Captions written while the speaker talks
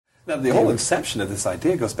Now, the whole inception of this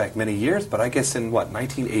idea goes back many years, but I guess in,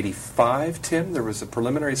 1985, Tim, there was a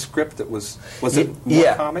preliminary script that was it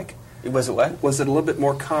more comic? Was it what? Was it a little bit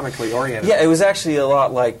more comically oriented? Yeah, it was actually a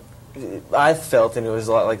lot like, I felt, and it was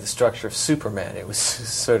a lot like the structure of Superman. It was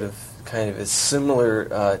sort of kind of a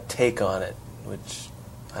similar take on it, which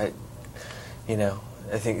I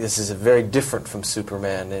think this is a very different from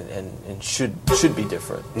Superman and should be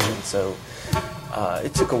different. Mm-hmm. And so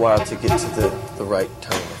it took a while to get to the right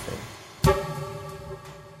tone, I think.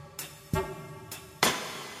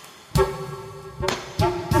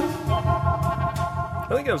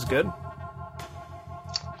 I think it was good.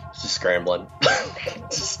 Just scrambling.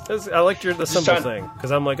 I liked the simple thing,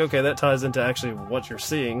 because I'm like, okay, that ties into actually what you're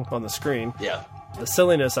seeing on the screen. Yeah. The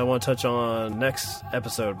silliness I want to touch on next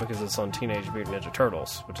episode, because it's on Teenage Mutant Ninja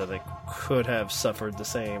Turtles, which I think could have suffered the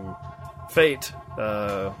same fate,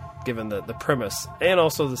 given the premise, and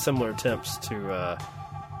also the similar attempts to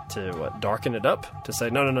darken it up, to say,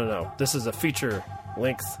 no, this is a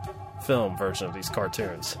feature-length film version of these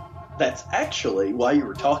cartoons. That's actually why you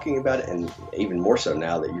were talking about it, and even more so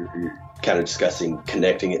now that you're kind of discussing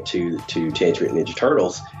connecting it to Teenage Mutant Ninja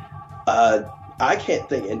Turtles. I can't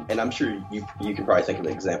think, and I'm sure you can probably think of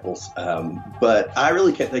examples, but I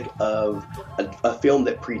really can't think of a film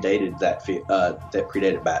that predated that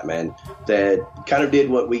predated Batman, that kind of did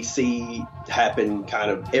what we see happen kind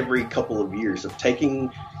of every couple of years, of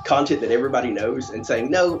taking content that everybody knows and saying,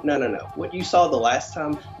 no, what you saw the last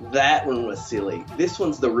time, that one was silly. This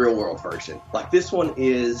one's the real world version. Like, this one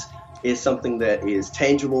is something that is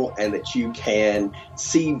tangible and that you can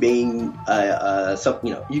see being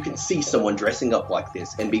something. You can see someone dressing up like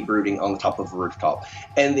this and be brooding on the top of a rooftop.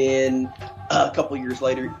 And then a couple of years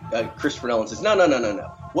later, Christopher Nolan says, no.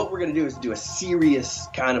 What we're going to do is do a serious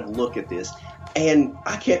kind of look at this. And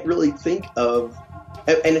I can't really think of.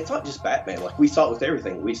 And it's not just Batman. Like, we saw it with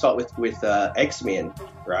everything. We saw it with X-Men,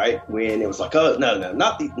 right? When it was like, oh, no,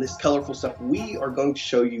 not this colorful stuff. We are going to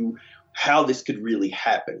show you how this could really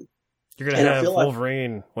happen. You're going to have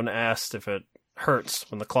Wolverine, when asked if it hurts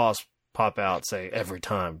when the claws pop out, say, every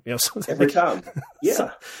time. Every time.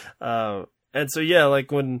 Yeah. And so, yeah,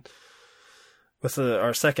 like with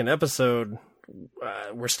our second episode,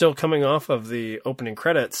 we're still coming off of the opening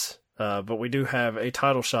credits, but we do have a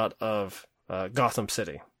title shot of Gotham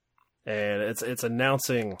City, and it's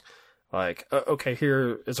announcing, like, okay,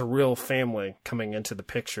 here is a real family coming into the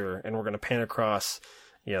picture, and we're going to pan across,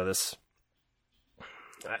 this.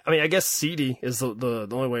 I mean, I guess seedy is the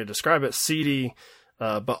only way to describe it. Seedy,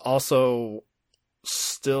 but also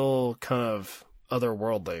still kind of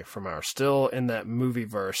otherworldly from still in that movie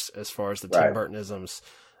verse as far as the Tim Burtonisms.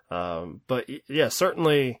 But yeah,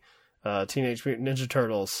 certainly Teenage Mutant Ninja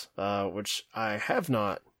Turtles, which I have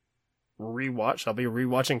not rewatched. I'll be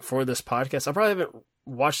rewatching for this podcast. I probably haven't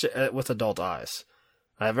watched it with adult eyes.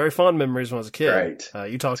 I have very fond memories when I was a kid.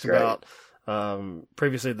 You talked about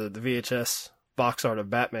previously the VHS box art of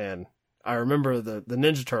Batman. I remember the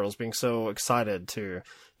Ninja Turtles being so excited to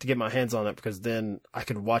get my hands on it, because then I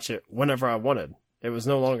could watch it whenever I wanted. It was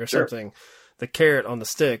no longer something, the carrot on the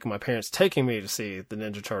stick, my parents taking me to see the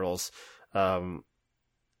Ninja Turtles.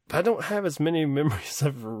 But I don't have as many memories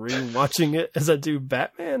of rewatching it as I do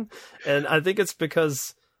Batman. And I think it's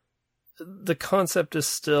because the concept is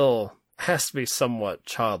still has to be somewhat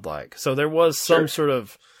childlike. So there was some sort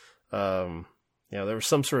of, there was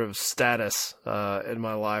some sort of status in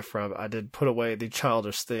my life where I did put away the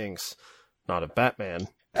childish things, not a Batman.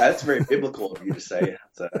 That's very biblical of you to say.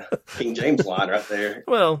 It's a King James line right there.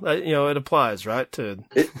 Well, it applies, right, to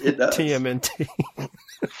it does. TMNT.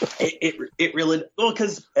 It really, well,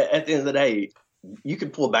 because at the end of the day, you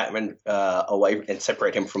can pull Batman away and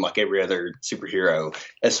separate him from like every other superhero,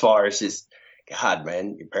 as far as just, God,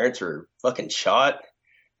 man, your parents were fucking shot.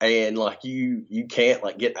 And like you can't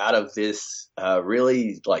like get out of this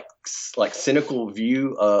really like cynical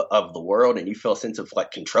view of the world, and you feel a sense of like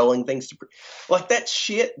controlling things like that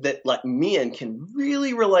shit that like men can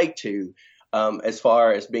really relate to, as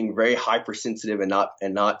far as being very hypersensitive and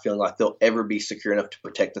not feeling like they'll ever be secure enough to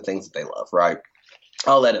protect the things that they love, right?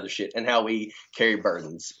 All that other shit, and how we carry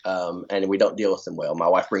burdens, and we don't deal with them well. My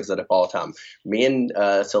wife brings that up all the time. Men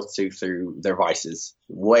self-soothe through their vices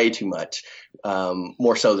way too much,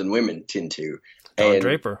 more so than women tend to. Don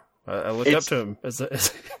Draper, I look up to him as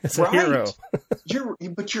a hero.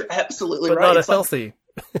 But you're absolutely but right. Not a healthy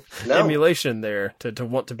emulation there to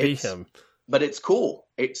want to be him. But it's cool.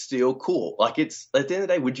 It's still cool. Like, it's at the end of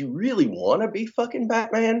the day, would you really want to be fucking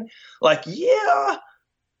Batman? Like, yeah.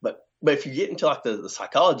 But if you get into like the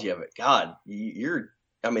psychology of it, God, you're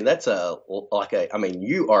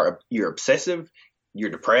obsessive, you're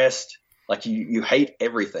depressed. Like you hate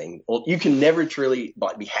everything. Well, you can never truly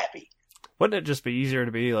like be happy. Wouldn't it just be easier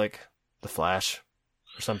to be like the Flash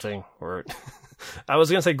or something? Or I was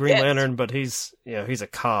gonna say Green Lantern, but he's a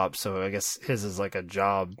cop, so I guess his is like a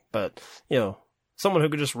job. But someone who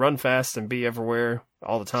could just run fast and be everywhere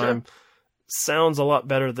all the time sounds a lot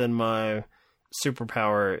better than my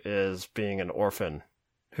superpower is being an orphan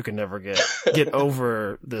who can never get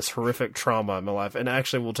over this horrific trauma in my life, and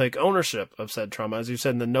actually will take ownership of said trauma. As you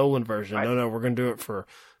said in the Nolan version, Right. no, we're going to do it for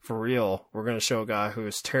real. We're going to show a guy who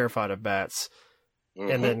is terrified of bats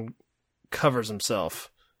and then covers himself,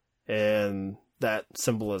 and that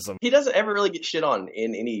symbolism. He doesn't ever really get shit on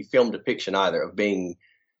in any film depiction either, of being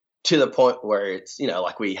to the point where it's,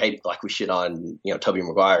 like we shit on, Tobey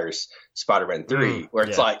Maguire's Spider-Man 3, where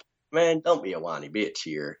it's like, man, don't be a whiny bitch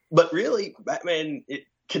here. But really, Batman, it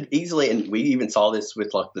could easily, and we even saw this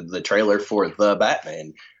with like the trailer for The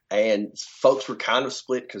Batman, and folks were kind of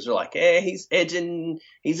split because they're like, he's edging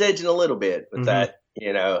a little bit with that,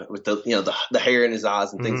 with the hair in his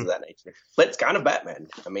eyes and things of that nature. But it's kind of Batman.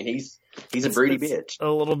 I mean, he's a broody bitch. A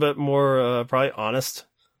little bit more probably honest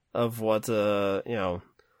of what that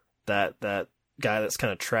guy that's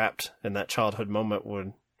kind of trapped in that childhood moment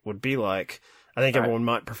would be like. I think everyone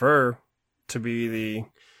might prefer to be the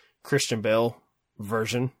Christian Bale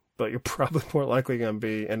version, but you're probably more likely going to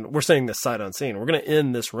be, and we're saying this sight unseen, we're going to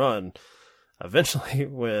end this run eventually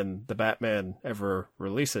when the Batman ever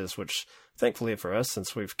releases, which thankfully for us,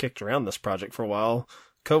 since we've kicked around this project for a while,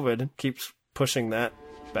 COVID keeps pushing that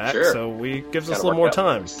back, so we gives us a little more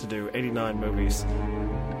time to do 89 movies.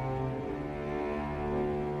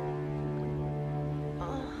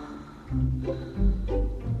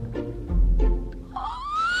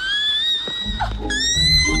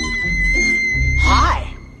 Hi.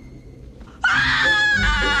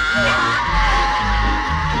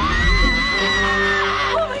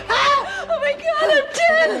 Oh my god, I'm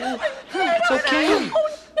dead! It's okay.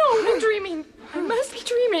 Oh no, I'm dreaming. I must be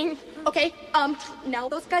dreaming. Okay, now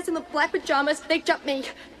those guys in the black pajamas, they jumped me.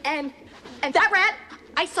 And that rat,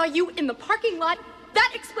 I saw you in the parking lot.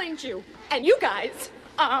 That explains you. And you guys,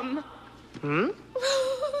 I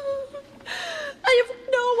have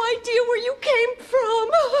no idea where you came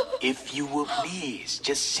from. If you will please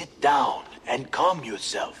just sit down and calm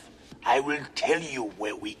yourself, I will tell you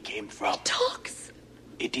where we came from. Talks.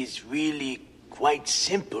 It is really quite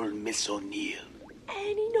simple, Miss O'Neill.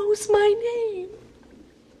 And he knows my name.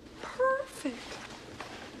 Perfect.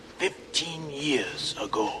 15 years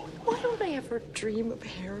ago. Why don't I ever dream of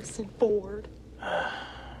Harrison Ford?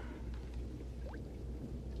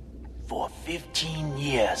 For 15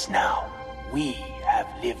 years now, we have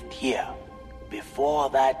lived here. Before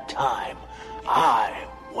that time, I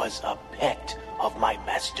was a pet of my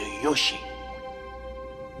master Yoshi,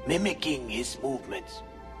 mimicking his movements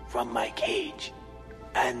from my cage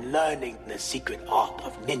and learning the secret art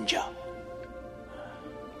of ninja.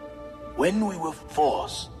 When we were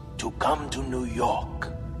forced to come to New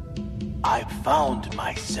York, I found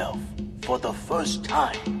myself for the first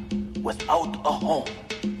time without a home,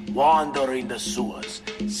 wandering the sewers,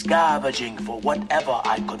 scavenging for whatever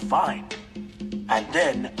I could find. And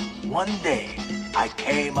then, one day, I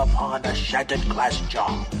came upon a shattered glass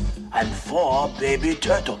jar and 4 baby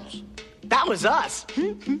turtles. That was us.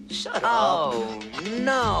 Shut up. Oh,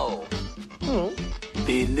 no.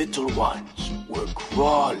 The little ones were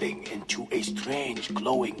crawling into a strange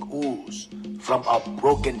glowing ooze from a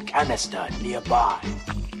broken canister nearby.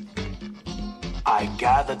 I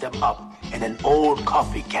gathered them up in an old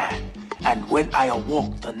coffee can, and when I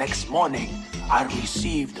awoke the next morning, I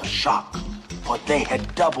received a shock, for they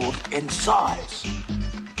had doubled in size.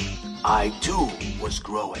 I too was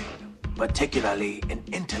growing, particularly in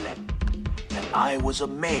intellect, and I was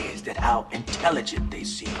amazed at how intelligent they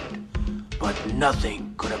seemed. But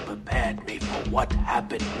nothing could have prepared me for what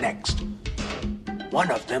happened next. One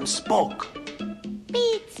of them spoke.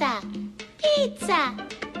 Pizza! Pizza!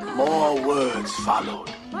 More words followed,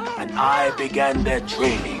 and I began their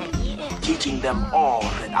training, teaching them all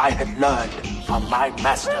that I had learned from my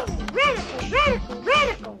master.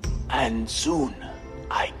 Radical! And soon,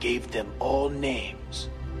 I gave them all names.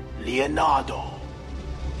 Leonardo,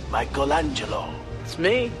 Michelangelo, It's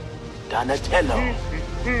me. Donatello,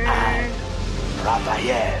 and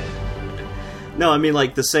Raphael. No, I mean,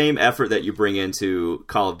 like, the same effort that you bring into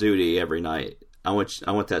Call of Duty every night, I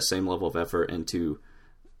want that same level of effort into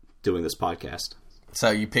doing this podcast.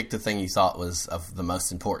 So you picked the thing you thought was of the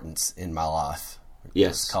most importance in my life.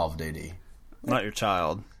 Yes. Call of Duty. Not your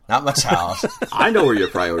child. Not my child. I know where your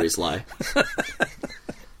priorities lie.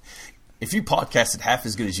 If you podcasted half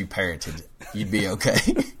as good as you parented, you'd be okay.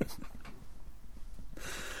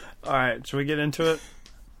 All right, should we get into it?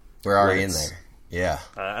 We're already in there. Yeah.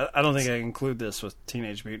 I don't think I can include this with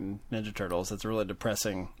Teenage Mutant Ninja Turtles. That's a really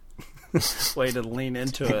depressing way to lean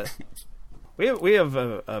into it. We have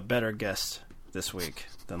a better guest this week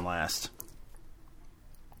than last.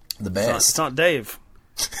 The best. It's not Dave.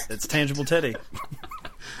 It's Tangible Teddy.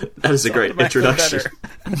 That is a great introduction.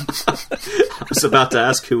 I was about to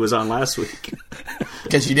ask who was on last week.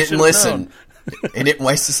 Because you didn't listen. He didn't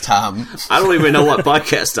waste his time. I don't even know what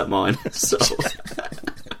podcast I'm on. So,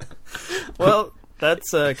 well,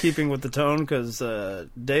 that's keeping with the tone, because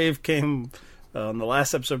Dave came on the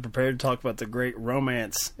last episode prepared to talk about the great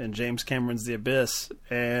romance in James Cameron's The Abyss,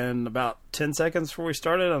 and about 10 seconds before we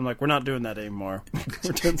started, I'm like, we're not doing that anymore.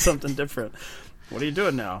 We're doing something different. What are you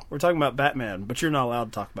doing now? We're talking about Batman, but you're not allowed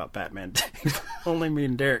to talk about Batman, Dave. Only me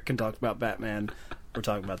and Derek can talk about Batman. We're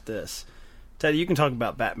talking about this. Teddy, you can talk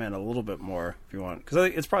about Batman a little bit more if you want, because I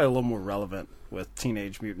think it's probably a little more relevant with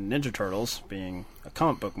Teenage Mutant Ninja Turtles being a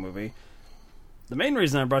comic book movie. The main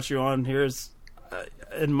reason I brought you on here is,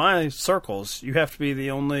 in my circles, you have to be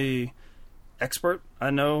the only expert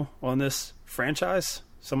I know on this franchise,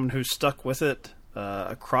 someone who's stuck with it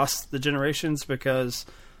across the generations, because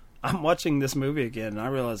I'm watching this movie again, and I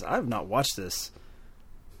realize I've not watched this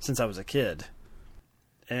since I was a kid.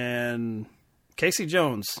 And Casey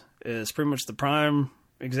Jones is pretty much the prime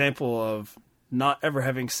example of not ever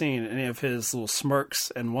having seen any of his little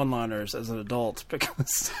smirks and one-liners as an adult,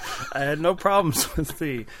 because I had no problems with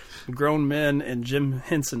the grown men in Jim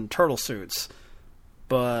Henson turtle suits.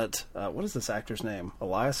 But what is this actor's name?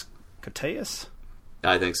 Elias Koteas?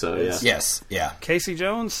 I think so, yeah. Yes, yeah. Casey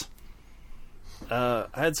Jones? I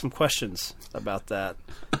had some questions about that.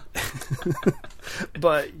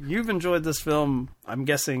 But you've enjoyed this film, I'm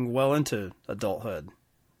guessing, well into adulthood.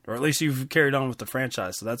 Or at least you've carried on with the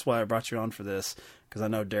franchise, so that's why I brought you on for this, because I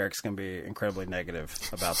know Derek's going to be incredibly negative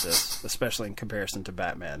about this, especially in comparison to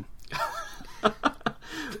Batman.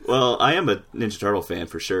 Well, I am a Ninja Turtle fan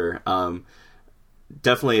for sure.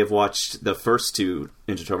 Definitely have watched the first two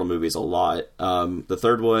Ninja Turtle movies a lot. The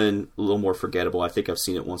third one, a little more forgettable. I think I've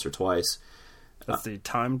seen it once or twice. That's the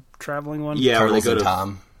time-traveling one? Yeah, Turtles where they go in to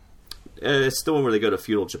time. It's the one where they go to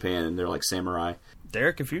feudal Japan and they're like samurai.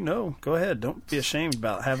 Derek, if you know, go ahead. Don't be ashamed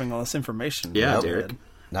about having all this information. Yeah, Derek.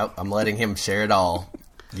 Nope, I'm letting him share it all.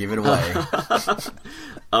 Give it away.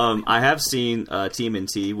 I have seen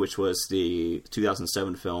TMNT, which was the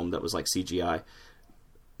 2007 film that was like CGI.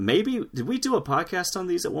 Maybe, did we do a podcast on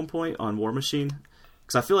these at one point on War Machine?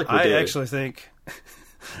 Because I feel like we did. I actually think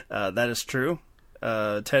that is true.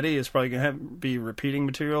 Teddy is probably going to be repeating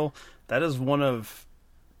material. That is one of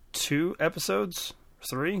 2 episodes,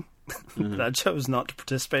 3, that I chose not to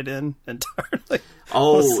participate in entirely.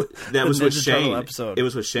 Oh, that was with Ninja Shane. Turtle episode. It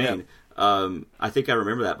was with Shane. Yeah. I think I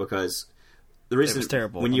remember that because the reason it was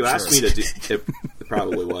terrible. When you asked me to do it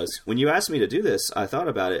probably was. When you asked me to do this, I thought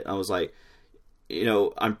about it. I was like,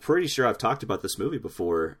 I'm pretty sure I've talked about this movie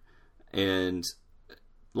before. And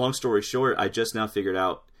long story short, I just now figured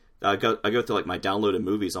out. I go through like my downloaded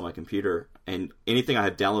movies on my computer, and anything I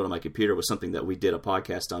had downloaded on my computer was something that we did a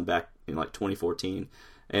podcast on back in like 2014.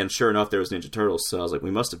 And sure enough, there was Ninja Turtles. So I was like,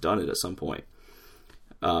 we must have done it at some point.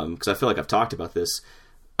 Because I feel like I've talked about this.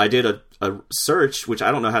 I did a search, which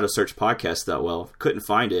I don't know how to search podcasts that well. Couldn't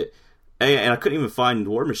find it. And I couldn't even find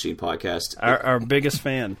War Machine podcast. Our biggest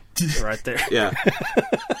fan right there. Yeah.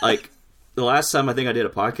 Like, the last time I think I did a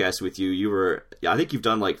podcast with you, I think you've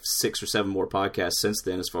done like 6 or 7 more podcasts since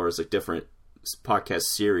then as far as like different podcast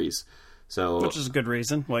series. So, which is a good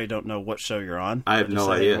reason why you don't know what show you're on. I have no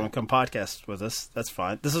idea. Hey, you want to come podcast with us? That's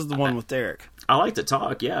fine. This is the one with Derek. I like to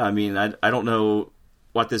talk, yeah. I mean, I don't know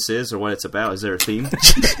what this is or what it's about. Is there a theme?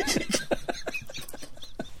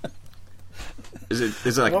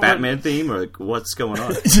 Is it like Batman theme or like what's going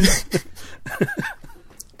on?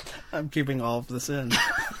 I'm keeping all of this in.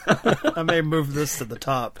 I may move this to the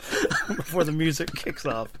top before the music kicks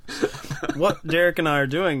off. What Derek and I are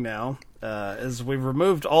doing now is we've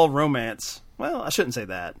removed all romance. Well, I shouldn't say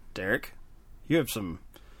that, Derek. You have some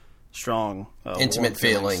strong intimate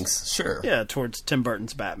feelings. Sure. Yeah, towards Tim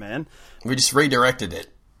Burton's Batman. We just redirected it.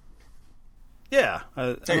 Yeah,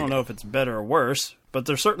 I don't know if it's better or worse, but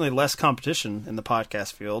there's certainly less competition in the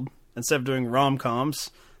podcast field. Instead of doing rom-coms,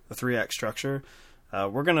 the 3-act structure,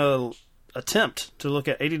 we're going to attempt to look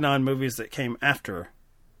at 89 movies that came after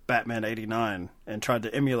Batman 89 and tried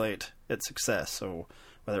to emulate its success. So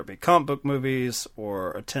whether it be comic book movies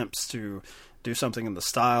or attempts to do something in the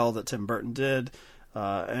style that Tim Burton did.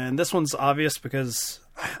 And this one's obvious because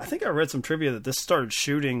I think I read some trivia that this started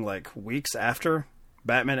shooting like weeks after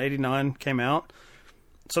Batman 89 came out.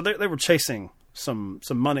 So they were chasing some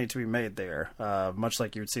money to be made there, much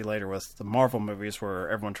like you would see later with the Marvel movies, where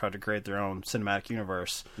everyone tried to create their own cinematic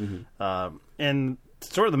universe. And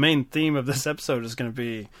sort of the main theme of this episode is going to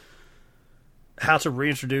be how to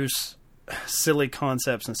reintroduce silly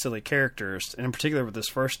concepts and silly characters, and in particular with this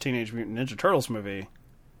first Teenage Mutant Ninja Turtles movie,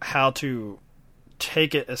 how to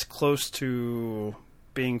take it as close to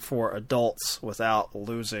being for adults without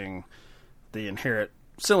losing the inherent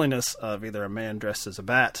silliness of either a man dressed as a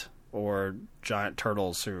bat or giant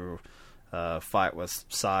turtles who fight with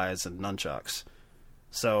sais and nunchucks.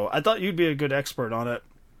 So I thought you'd be a good expert on it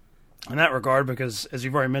in that regard, because as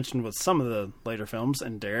you've already mentioned with some of the later films,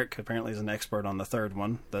 and Derek apparently is an expert on the third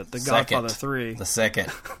one, the Godfather 3. The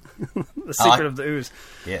second. The Secret of the Ooze.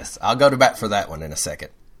 Yes, I'll go to bat for that one in a second.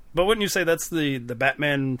 But wouldn't you say that's the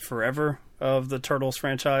Batman Forever of the Turtles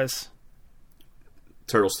franchise?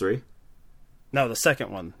 Turtles 3? No, the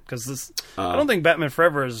second one. Because I don't think Batman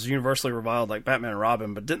Forever is universally reviled like Batman and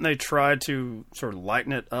Robin, but didn't they try to sort of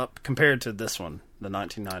lighten it up compared to this one, the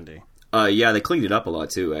 1990? Yeah, they cleaned it up a lot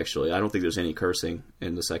too, actually. I don't think there's any cursing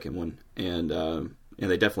in the second one. And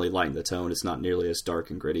they definitely lightened the tone. It's not nearly as dark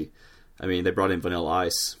and gritty. I mean, they brought in Vanilla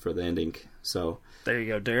Ice for the ending, so... There you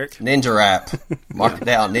go, Derek. Ninja Rap. Mark it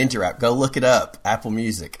down, Ninja Rap. Go look it up. Apple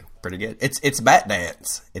Music. Pretty good. It's Bat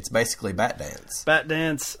Dance. It's basically Bat Dance. Bat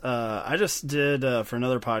Dance. I just did, for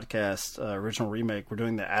another podcast, original remake, we're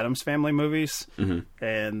doing the Addams Family movies.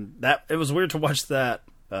 And it was weird to watch that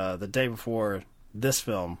the day before this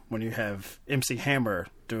film, when you have MC Hammer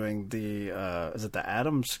doing the is it the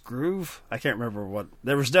Addams Groove? I can't remember what.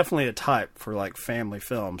 There was definitely a type for like family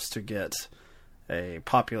films to get a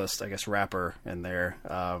populist, I guess, rapper in there.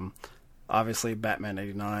 Obviously Batman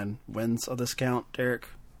 89 wins on this count, Derek.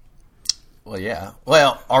 Well, yeah.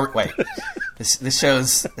 Well, wait. This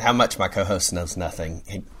shows how much my co-host knows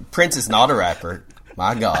nothing. Prince is not a rapper.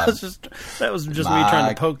 My God. That was just me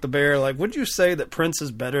trying to poke the bear. Like, would you say that Prince is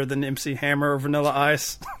better than MC Hammer or Vanilla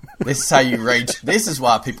Ice? This is how you rage. This is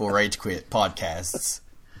why people rage quit podcasts.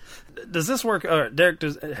 Does this work? Derek,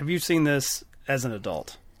 have you seen this as an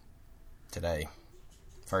adult? Today.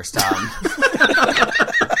 First time.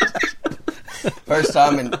 First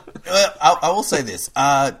time. And I will say this.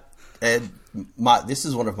 This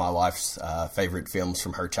is one of my wife's favorite films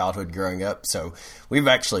from her childhood growing up. So we've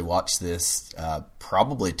actually watched this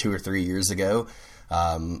probably 2 or 3 years ago.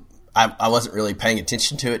 I wasn't really paying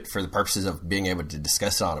attention to it for the purposes of being able to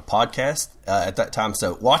discuss it on a podcast at that time.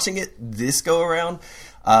 So watching it this go around,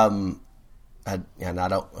 and I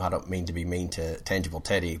don't mean to be mean to Tangible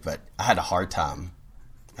Teddy, but I had a hard time.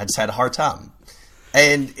 I just had a hard time.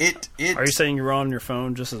 And it Are you saying you were on your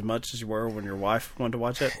phone just as much as you were when your wife wanted to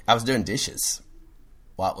watch it? I was doing dishes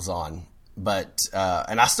while it was on. But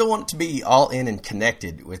and I still want it to be all in and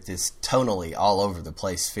connected with this tonally all over the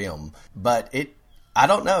place film. But I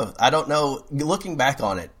don't know. Looking back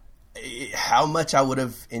on it, how much I would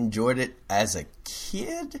have enjoyed it as a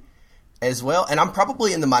kid as well. And I'm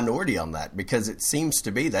probably in the minority on that, because it seems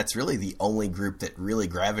to be that's really the only group that really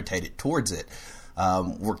gravitated towards it.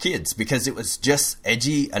 Were kids, because it was just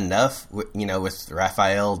edgy enough, with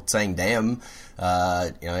Raphael saying "damn,"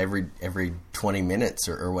 every 20 minutes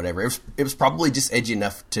or whatever. It was probably just edgy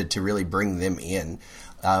enough to really bring them in.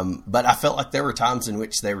 But I felt like there were times in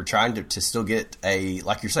which they were trying to still get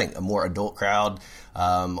like you're saying, a more adult crowd,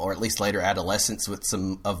 or at least later adolescents with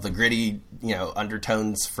some of the gritty,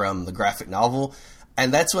 undertones from the graphic novel.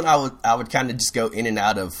 And that's when I would kind of just go in and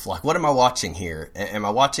out of, like, what am I watching here? Am I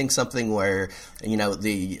watching something where,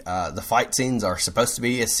 the fight scenes are supposed to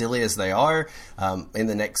be as silly as they are? In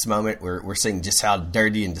the next moment, we're seeing just how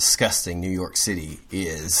dirty and disgusting New York City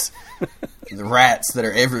is. The rats that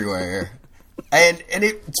are everywhere. And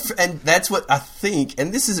that's what I think,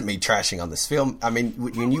 and this isn't me trashing on this film. I mean,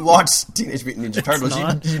 when you watch Teenage Mutant Ninja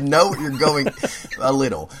Turtles, you know what you're going a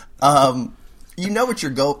little. You know what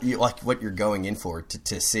what you're going in for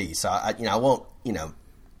to see. So I won't.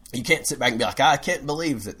 You can't sit back and be like, I can't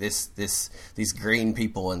believe that these green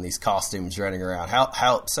people in these costumes running around.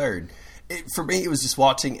 How absurd. For me, it was just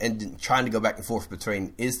watching and trying to go back and forth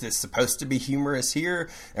between, is this supposed to be humorous here,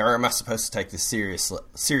 or am I supposed to take this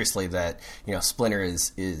seriously that Splinter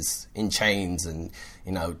is in chains and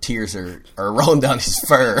tears are rolling down his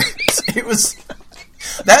fur.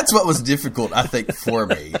 That's what was difficult, I think, for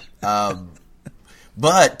me.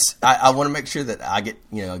 But I want to make sure that I get,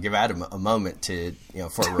 give Adam a moment to,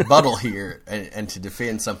 for a rebuttal here and to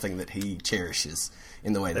defend something that he cherishes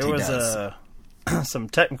in the way that he does. There was some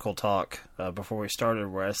technical talk before we started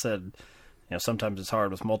where I said, sometimes it's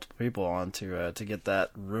hard with multiple people on to get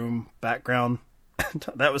that room background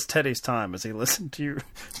that was Teddy's time as he listened to you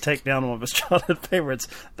take down one of his childhood favorites.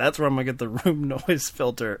 That's where I'm going to get the room noise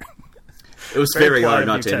filter. It was very hard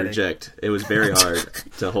not to interject. It was very hard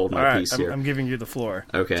to hold my peace here. I'm giving you the floor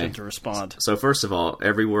to respond. So first of all,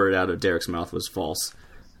 every word out of Derek's mouth was false.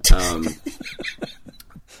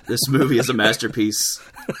 This movie is a masterpiece.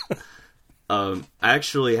 I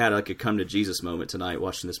actually had like a come to Jesus moment tonight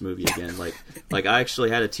watching this movie again. Like I actually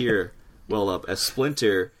had a tear well up as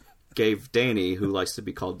Splinter gave Danny, who likes to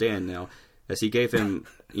be called Dan now, as he gave him,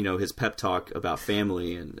 his pep talk about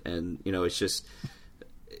family and it's just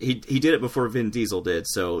he did it before Vin Diesel did.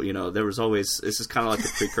 So, there was always, this is kind of like a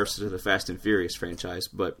precursor to the Fast and Furious franchise.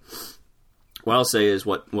 But what I'll say is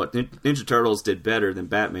what Ninja Turtles did better than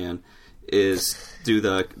Batman is do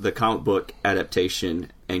the comic book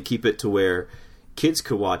adaptation and keep it to where kids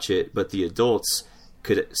could watch it, but the adults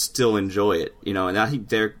could still enjoy it, and I think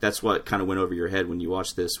that's what kind of went over your head when you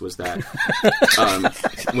watched this, was that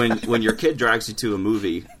when your kid drags you to a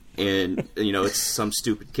movie and it's some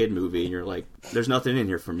stupid kid movie and you're like, there's nothing in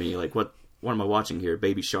here for me, like what am I watching here,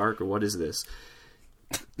 Baby Shark, or what is this?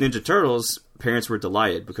 Ninja Turtles, parents were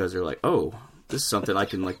delighted because they're like, oh, this is something I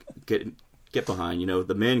can like get behind.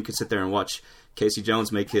 The men could sit there and watch Casey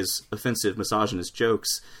Jones make his offensive misogynist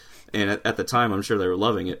jokes, and at the time I'm sure they were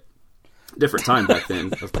loving it. Different time back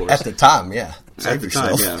then, of course. At the time, yeah. At the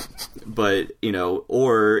time, yeah. But,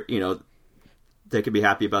 or they could be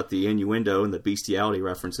happy about the innuendo and the bestiality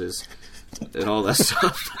references and all that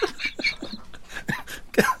stuff.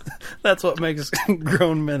 That's what makes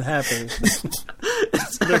grown men happy.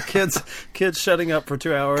 Their kids shutting up for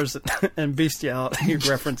 2 hours and bestiality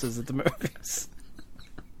references at the movies.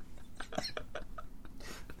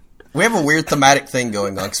 We have a weird thematic thing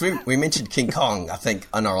going on, because we mentioned King Kong, I think,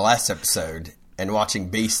 on our last episode, and watching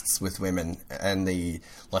beasts with women, and the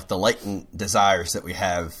latent desires that we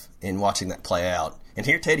have in watching that play out. And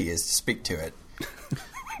here Teddy is to speak to it.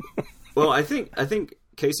 Well, I think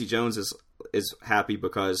Casey Jones is happy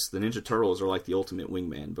because the Ninja Turtles are like the ultimate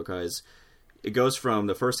wingman, because it goes from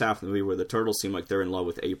the first half of the movie where the turtles seem like they're in love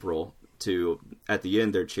with April to at the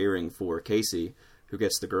end they're cheering for Casey, who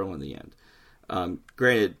gets the girl in the end.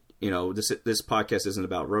 Granted, this podcast isn't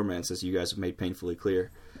about romance, as you guys have made painfully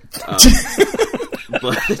clear.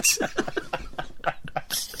 But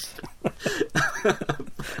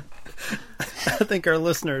I think our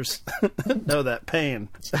listeners know that pain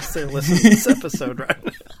as they're listening to this episode right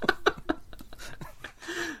now.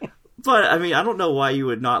 But, I mean, I don't know why you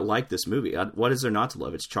would not like this movie. What is there not to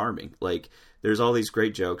love? It's charming. Like, there's all these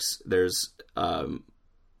great jokes. There's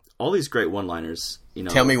all these great one-liners.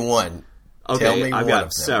 Tell me one. Okay, I've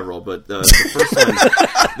got several, but the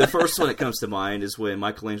first one that comes to mind is when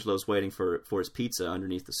Michelangelo's waiting for his pizza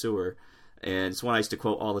underneath the sewer, and it's one I used to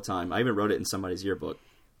quote all the time. I even wrote it in somebody's yearbook.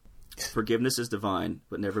 Forgiveness is divine,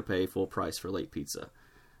 but never pay full price for late pizza.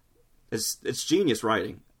 It's genius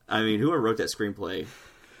writing. I mean, whoever wrote that screenplay,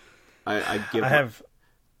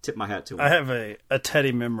 tip my hat to him. I have a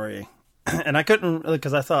Teddy memory, and I couldn't really,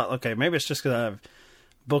 because I thought, okay, maybe it's just because I've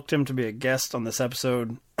booked him to be a guest on this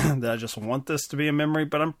episode that I just want this to be a memory,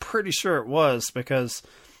 but I'm pretty sure it was, because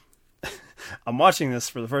I'm watching this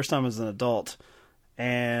for the first time as an adult,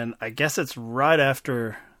 and I guess it's right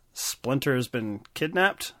after Splinter has been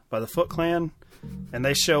kidnapped by the Foot Clan, and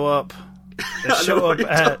they show up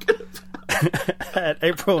at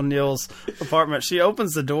April O'Neil's apartment. She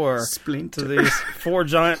opens the door to these 4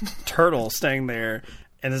 giant turtles staying there,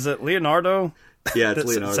 and is it Leonardo? Yeah, it's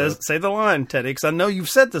Leonardo. Say the line, Teddy, because I know you've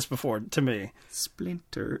said this before to me.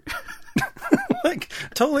 Splinter. Like,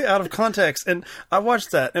 totally out of context. And I watched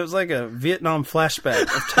that. It was like a Vietnam flashback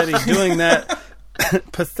of Teddy doing that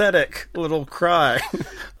pathetic little cry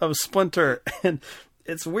of Splinter. And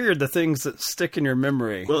it's weird, the things that stick in your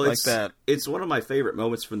memory that. It's one of my favorite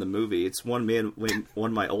moments from the movie. It's when one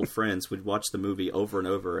of my old friends would watch the movie over and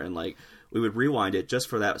over, and like we would rewind it just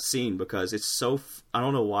for that scene, because it's so I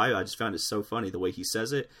don't know why, I just found it so funny the way he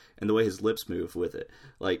says it and the way his lips move with it.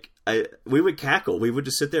 Like we would cackle. We would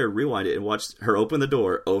just sit there and rewind it and watch her open the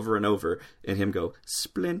door over and over and him go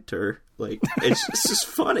Splinter. Like it's just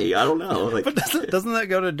funny. I don't know. Like, but doesn't that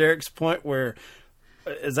go to Derek's point where?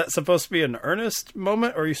 Is that supposed to be an earnest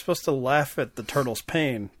moment, or are you supposed to laugh at the turtle's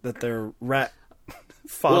pain that their rat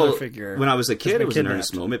father figure? When I was a kid, it was an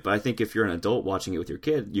earnest moment, but I think if you're an adult watching it with your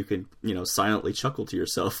kid, you can, silently chuckle to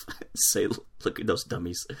yourself and say, look at those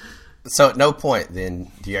dummies. So at no point,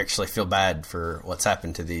 then, do you actually feel bad for what's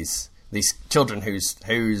happened to these children whose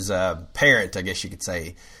parent, I guess you could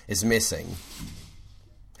say, is missing?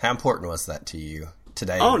 How important was that to you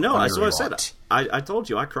today? Oh, no, that's what I said. I told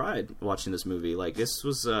you I cried watching this movie. Like, this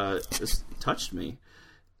touched me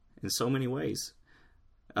in so many ways.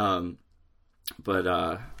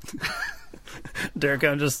 But Derek,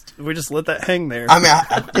 we just let that hang there. I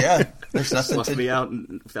mean, yeah, there's nothing must to be out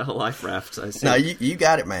without a life raft. I see. No, you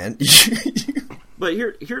got it, man. But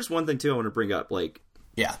here's one thing too I want to bring up. Like,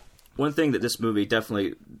 yeah, one thing that this movie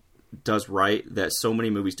definitely does right that so many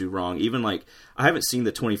movies do wrong. Even like, I haven't seen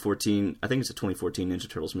the 2014. I think it's a 2014 Ninja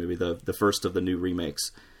Turtles movie, the first of the new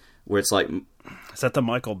remakes, where it's like, is that the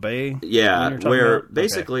Michael Bay? Yeah, where about?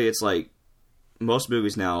 basically it's like most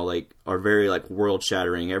movies now like are very like world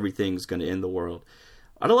shattering. Everything's going to end the world.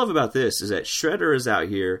 What I love about this is that Shredder is out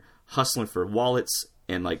here hustling for wallets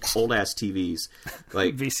and like old ass TVs,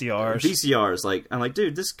 like VCRs. Like, I'm like,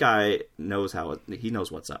 dude, this guy knows he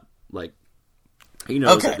knows what's up. Like, he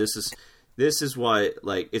knows that this is what,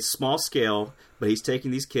 like, it's small scale, but he's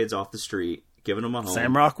taking these kids off the street, giving them a home.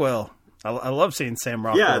 Sam Rockwell. I love seeing Sam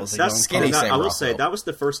Rockwell. Yeah, as a that's young skinny. person. I will say that was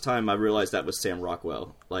the first time I realized that was Sam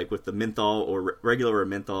Rockwell, like with the menthol or regular or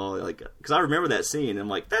menthol, like, because I remember that scene. And I'm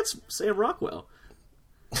like, that's Sam Rockwell.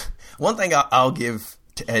 One thing I'll give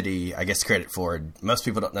Teddy, I guess, credit for. Most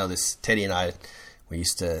people don't know this. Teddy and I, we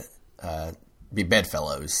used to be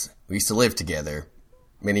bedfellows. We used to live together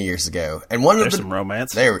many years ago. And There's some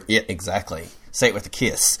romance. Yeah, exactly. Say it with a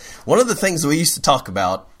kiss. One of the things we used to talk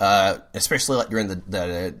about, especially like during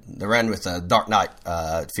the run with the Dark Knight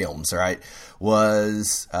films, right,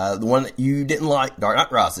 was the one that you didn't like, Dark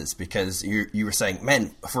Knight Rises, because you were saying,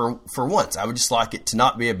 man, for once, I would just like it to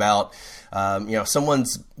not be about,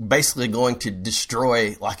 someone's basically going to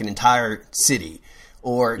destroy like an entire city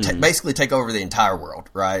or basically take over the entire world,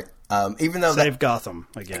 right? Even though save Gotham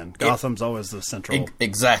again. Gotham's always the central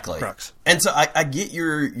exactly crux. And so I get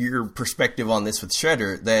your perspective on this with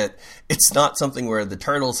Shredder, that it's not something where the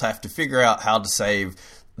Turtles have to figure out how to save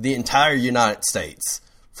the entire United States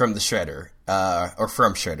from the Shredder, or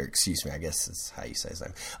from Shredder, excuse me, I guess is how you say his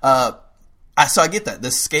name. So I get that.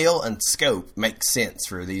 The scale and scope makes sense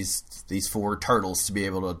for these four turtles to be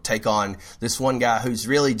able to take on this one guy who's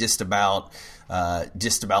really just about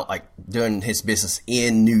like doing his business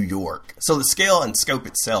in New York. So the scale and scope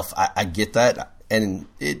itself, I get that, and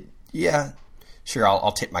sure,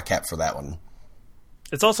 I'll tip my cap for that one.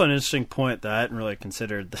 It's also an interesting point that I hadn't really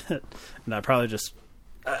considered that, and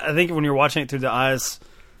I think when you're watching it through the eyes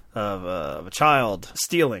of a child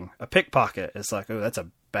stealing, a pickpocket, it's like, oh, that's a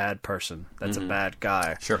bad person, that's a bad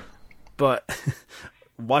guy. Sure. But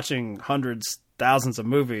watching hundreds, thousands of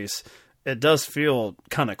movies, it does feel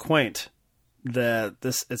kind of quaint that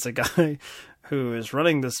it's a guy who is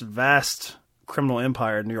running this vast criminal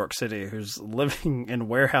empire in New York City, who's living in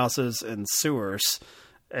warehouses and sewers,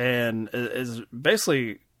 and is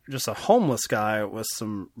basically just a homeless guy with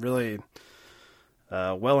some really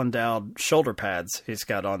well-endowed shoulder pads he's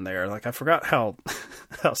got on there. Like, I forgot how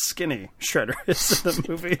skinny Shredder is in the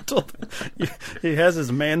movie. He has his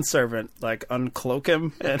manservant like uncloak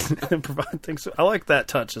him and provide things. I like that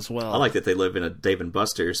touch as well. I like that they live in a Dave and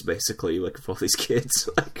Buster's, basically, like for all these kids,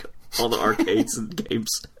 like all the arcades and games.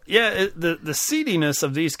 Yeah, the seediness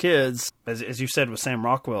of these kids, as you said with Sam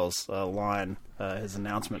Rockwell's line, his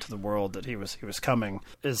announcement to the world that he was coming,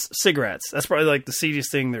 is cigarettes. That's probably like the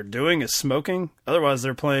seediest thing they're doing is smoking. Otherwise,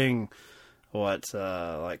 they're playing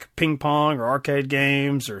like ping pong or arcade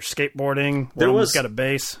games or skateboarding. One of them's got a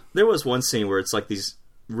bass. There was one scene where it's like these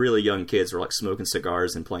really young kids were like smoking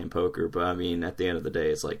cigars and playing poker. But I mean, at the end of the day,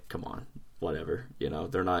 it's like, come on, whatever.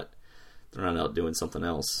 They're not out doing something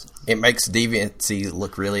else. It makes deviancy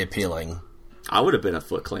look really appealing. I would have been a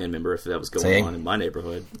Foot Clan member if that was going on in my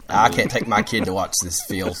neighborhood. I can't take my kid to watch this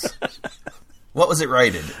feels. What was it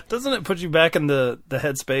rated? Doesn't it put you back in the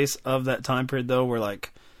headspace of that time period, though, where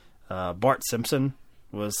like Bart Simpson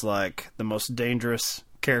was like the most dangerous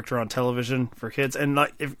character on television for kids? And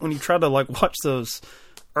like when you try to like watch those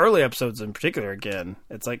early episodes in particular again,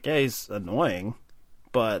 it's like, yeah, he's annoying,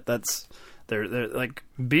 but they're like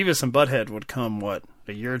Beavis and Butthead would come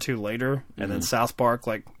a year or two later, and then South Park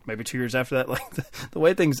like maybe 2 years after that. Like the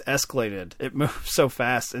way things escalated, it moved so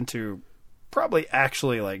fast into probably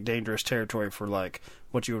actually like dangerous territory for like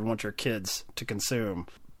what you would want your kids to consume.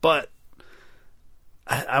 But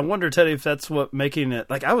I wonder, Teddy, if that's what making it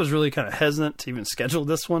like, I was really kind of hesitant to even schedule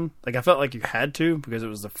this one. Like, I felt like you had to, because it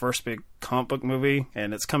was the first big comic book movie,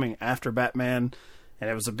 and it's coming after Batman, and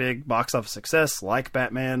it was a big box office success like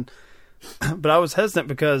Batman. But I was hesitant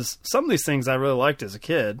because some of these things I really liked as a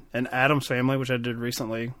kid, and Addams Family, which I did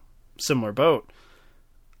recently, similar boat.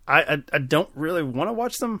 I don't really want to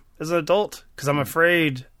watch them as an adult because I'm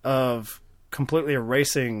afraid of completely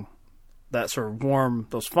erasing that sort of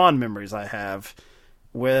those fond memories I have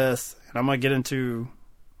with, and I'm going to get into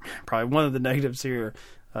probably one of the negatives here,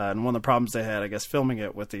 and one of the problems they had, I guess, filming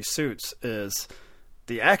it with these suits is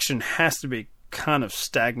the action has to be kind of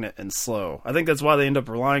stagnant and slow. I think that's why they end up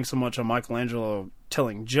relying so much on Michelangelo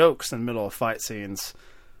telling jokes in the middle of fight scenes,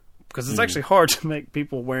 because it's actually hard to make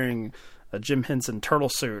people wearing a Jim Henson turtle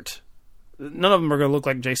suit. None of them are going to look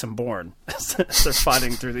like Jason Bourne as they're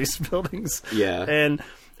fighting through these buildings. Yeah. And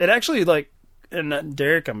it actually, like, and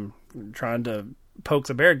Derek, I'm trying to poke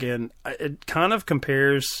the bear again, it kind of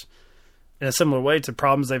compares in a similar way to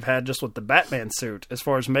problems they've had just with the Batman suit, as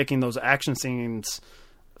far as making those action scenes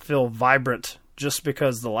feel vibrant just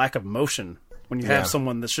because the lack of motion when you have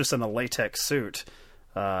someone that's just in a latex suit.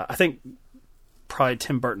 I think probably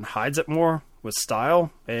Tim Burton hides it more with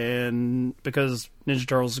style, and because Ninja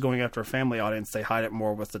Turtles is going after a family audience, they hide it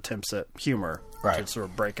more with attempts at humor to sort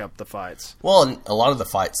of break up the fights. Well, and a lot of the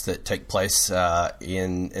fights that take place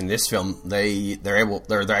in this film,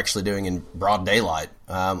 they're actually doing in broad daylight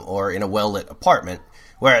or in a well-lit apartment,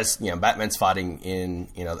 whereas Batman's fighting in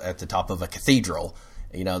at the top of a cathedral.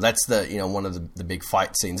 That's the one of the big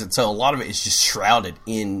fight scenes, and so a lot of it is just shrouded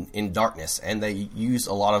in darkness, and they use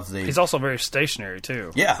a lot of the. He's also very stationary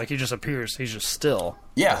too. Yeah, like he just appears. He's just still.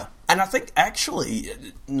 Yeah, and I think actually,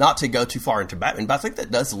 not to go too far into Batman, but I think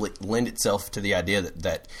that does lend itself to the idea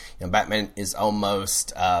that Batman is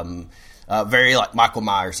almost very like Michael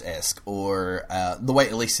Myers-esque, or the way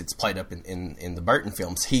at least it's played up in the Burton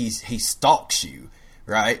films. He stalks you.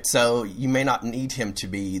 Right, so you may not need him to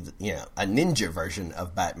be, a ninja version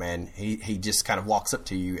of Batman. He just kind of walks up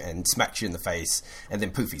to you and smacks you in the face, and then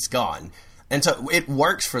poof, he's gone. And so it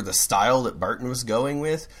works for the style that Burton was going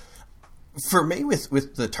with. For me,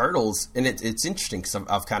 with the Turtles, and it's interesting because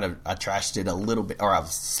I've kind of trashed it a little bit, or I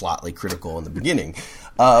was slightly critical in the beginning.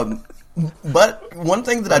 But one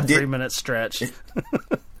thing that I did 3-minute stretch.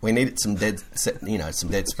 We needed some dead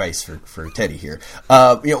space for Teddy here.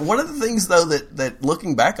 One of the things though that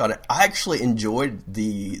looking back on it, I actually enjoyed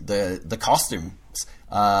the costumes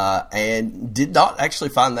and did not actually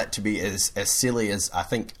find that to be as silly as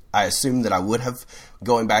I assumed that I would have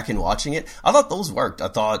going back and watching it. I thought those worked. I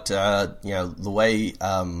thought the way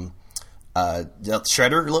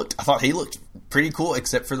Shredder looked, I thought he looked pretty cool,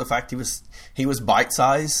 except for the fact he was bite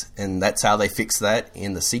size, and that's how they fix that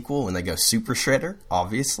in the sequel when they go Super Shredder.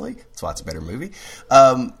 Obviously, that's why it's a better movie.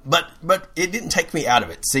 But it didn't take me out of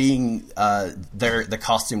it seeing the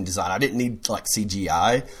costume design. I didn't need like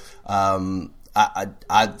CGI.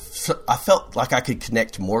 I felt like I could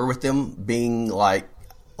connect more with them being like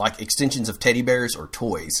extensions of teddy bears or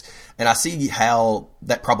toys, and I see how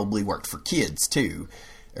that probably worked for kids too.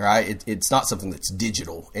 Right? It's not something that's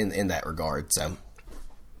digital in that regard. So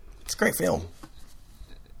it's a great film.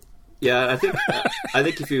 Yeah, I think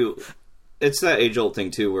it's that age old thing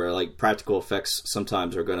too, where like practical effects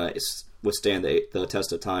sometimes are going to withstand the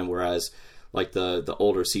test of time, whereas like the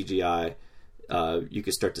older CGI, you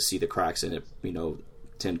can start to see the cracks in it,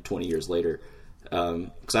 10, 20 years later.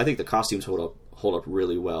 Because I think the costumes hold up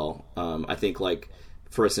really well. I think like,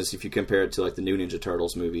 for instance, if you compare it to like the new Ninja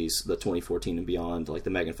Turtles movies, the 2014 and beyond, like the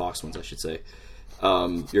Megan Fox ones, I should say,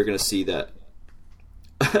 you're going to see that.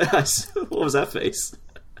 What was that face?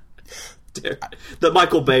 The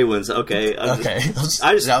Michael Bay ones. Okay. Okay.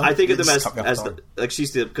 I think of them as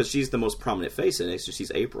because she's the most prominent face in it. So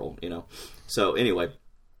she's April, So anyway,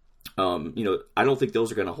 I don't think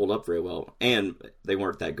those are going to hold up very well, and they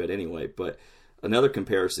weren't that good anyway. But another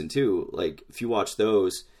comparison too, like if you watch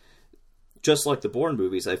those. Just like the Bourne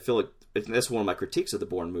movies, I feel like that's one of my critiques of the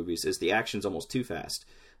Bourne movies is the action's almost too fast.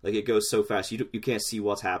 Like it goes so fast, you can't see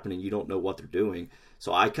what's happening, you don't know what they're doing.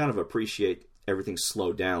 So I kind of appreciate everything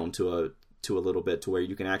slowed down to a little bit to where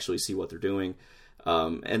you can actually see what they're doing.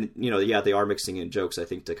 And they are mixing in jokes, I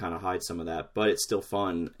think, to kind of hide some of that, but it's still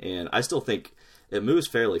fun, and I still think it moves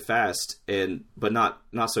fairly fast, but not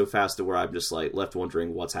so fast to where I'm just like left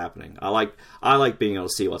wondering what's happening. I like being able to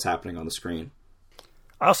see what's happening on the screen.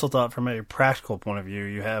 I also thought from a practical point of view,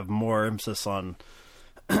 you have more emphasis on,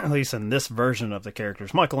 at least in this version of the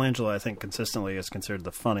characters. Michelangelo, I think, consistently is considered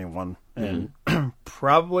the funny one, and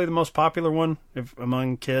probably the most popular one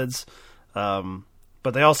among kids. But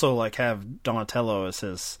they also like have Donatello as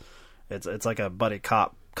his. It's like a buddy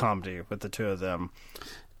cop comedy with the two of them.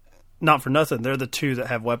 Not for nothing, they're the two that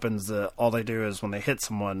have weapons that all they do is when they hit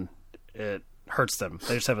someone, it hurts them.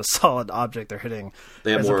 They just have a solid object they're hitting.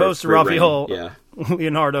 As opposed to Raphael,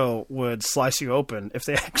 Leonardo would slice you open if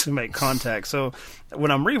they actually make contact. So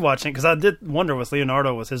when I'm rewatching, because I did wonder with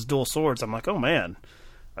Leonardo with his dual swords, I'm like, oh man,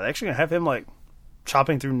 are they actually going to have him like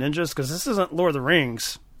chopping through ninjas? Because this isn't Lord of the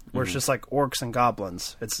Rings, where it's just like orcs and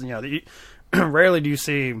goblins. It's, rarely do you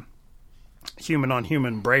see human on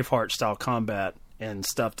human Braveheart style combat and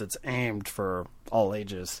stuff that's aimed for all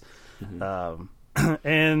ages.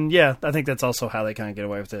 And yeah, I think that's also how they kind of get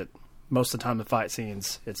away with it. Most of the time, the fight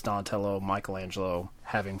scenes, it's Donatello, Michelangelo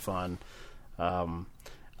having fun. I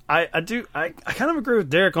kind of agree with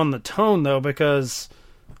Derek on the tone though, because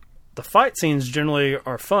the fight scenes generally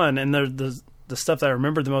are fun, and they're the stuff that I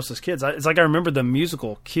remember the most as kids. It's like I remember the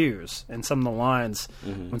musical cues and some of the lines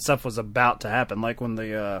when stuff was about to happen, like when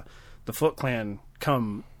the Foot Clan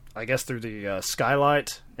come, I guess, through the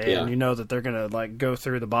skylight, and you know that they're gonna like go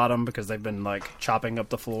through the bottom because they've been like chopping up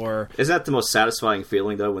the floor. Isn't that the most satisfying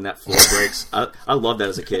feeling though, when that floor breaks? I loved that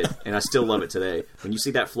as a kid, and I still love it today. When you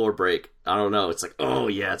see that floor break, I don't know, it's like, oh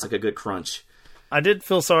yeah, it's like a good crunch. I did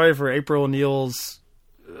feel sorry for April O'Neil's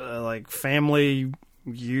like family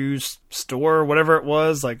used store, whatever it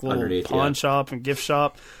was, like little pawn shop and gift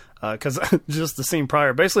shop. Because just the scene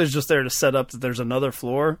prior, basically, is just there to set up that there's another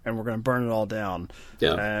floor and we're going to burn it all down.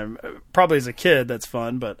 Yeah. Probably as a kid, that's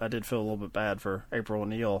fun, but I did feel a little bit bad for April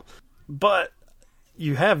O'Neil. But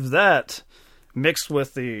you have that mixed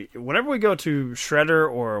with whenever we go to Shredder,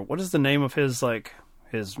 or what is the name of his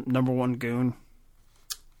number one goon?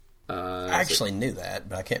 I actually knew that,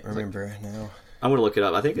 but I can't remember now. I'm going to look it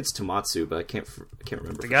up. I think it's Tomatsu, but I can't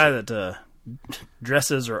remember. The guy that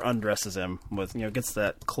dresses or undresses him with, gets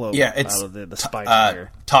that cloak out of the spike here.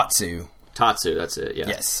 Tatsu, that's it, yeah.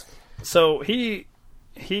 Yes. So he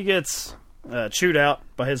gets chewed out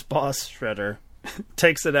by his boss, Shredder,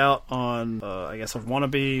 takes it out on, I guess, a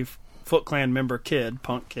wannabe Foot Clan member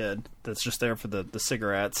punk kid, that's just there for the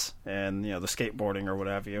cigarettes and, the skateboarding or what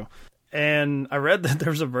have you. And I read that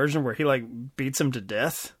there's a version where he, beats him to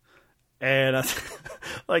death. And,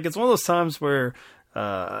 it's one of those times where...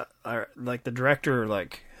 the director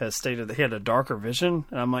has stated that he had a darker vision,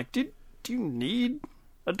 and I'm like, do you need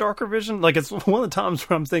a darker vision? It's one of the times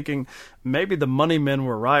where I'm thinking maybe the money men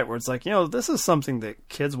were right, where it's like, this is something that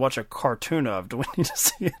kids watch a cartoon of. Do we need to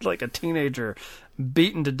see it, a teenager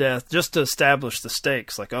beaten to death just to establish the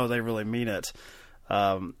stakes? They really mean it.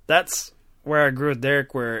 That's where I agree with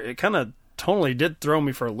Derek, where it kind of totally did throw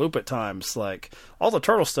me for a loop at times. All the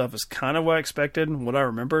turtle stuff is kind of what I expected, what I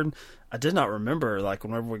remembered. I did not remember,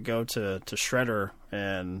 whenever we go to Shredder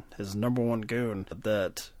and his number one goon,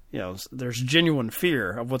 that, there's genuine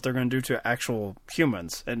fear of what they're going to do to actual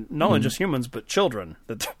humans. And not only just humans, but children.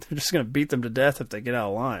 That they're just going to beat them to death if they get out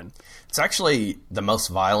of line. It's actually the most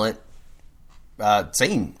violent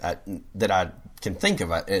scene that I can think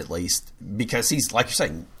of, at least. Because he's, like you're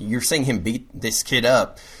saying, you're seeing him beat this kid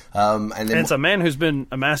up. And it's a man who's been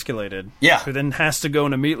emasculated, who then has to go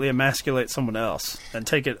and immediately emasculate someone else and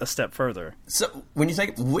take it a step further. So when you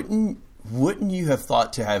think, wouldn't you have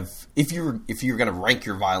thought to have, if you were going to rank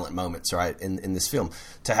your violent moments, right, in this film,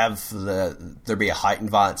 to have there be a heightened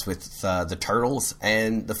violence with the Turtles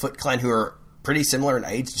and the Foot Clan, who are pretty similar in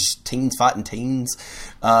age, just teens fighting teens,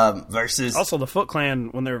 versus... Also, the Foot Clan,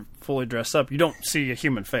 when they're fully dressed up, you don't see a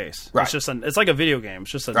human face. Right. It's just it's like a video game.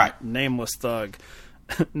 It's just a nameless thug.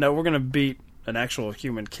 No, we're going to beat an actual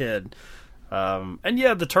human kid. And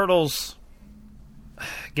yeah, the Turtles,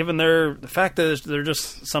 given the fact that they're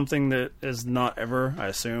just something that is not ever, I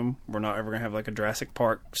assume, we're not ever going to have a Jurassic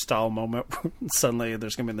Park style moment. Suddenly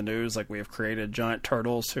there's going to be in the news, we have created giant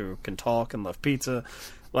turtles who can talk and love pizza.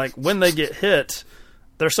 When they get hit,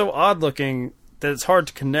 they're so odd looking that it's hard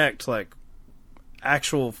to connect,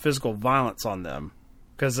 actual physical violence on them.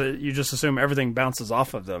 Because you just assume everything bounces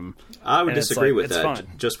off of them. I would disagree with that,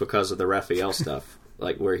 just because of the Raphael stuff.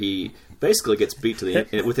 Where he basically gets beat to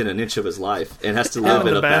within an inch of his life and has to live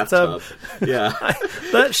in a bathtub. Yeah.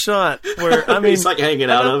 That shot where, he's hanging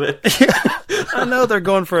out of it. I know they're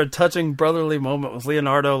going for a touching brotherly moment with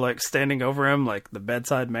Leonardo, standing over him, the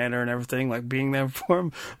bedside manner and everything, being there for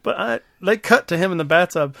him. But they cut to him in the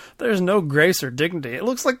bathtub. There's no grace or dignity. It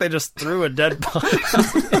looks like they just threw a dead body.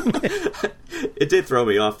 It did throw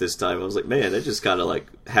me off this time. I was like, man, they just kind of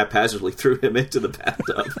haphazardly threw him into the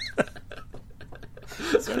bathtub.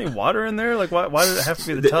 Is there any water in there? Why did it have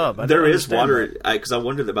to be the tub? There is water, because I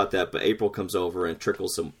wondered about that, but April comes over and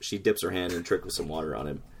she dips her hand and trickles some water on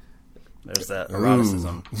him. There's that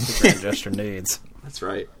eroticism the grand gesture needs. That's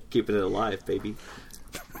right. Keeping it alive, baby.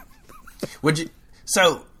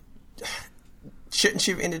 Shouldn't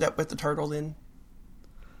she have ended up with the turtle then?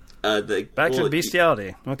 Back to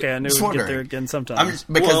bestiality. Okay, I knew we'd get there again sometime. That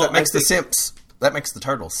makes that makes the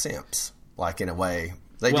turtles simps, in a way.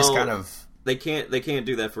 They just kind of... They can't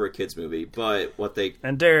do that for a kids movie, but what they...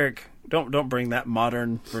 And Derek, don't bring that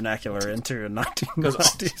modern vernacular into a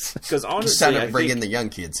 1990s. Because honestly, just trying to bring in the young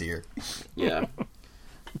kids here. Yeah.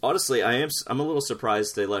 Honestly, I'm a little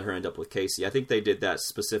surprised they let her end up with Casey. I think they did that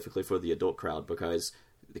specifically for the adult crowd, because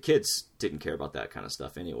the kids didn't care about that kind of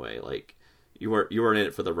stuff anyway. You weren't in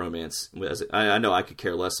it for the romance. I know I could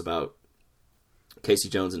care less about Casey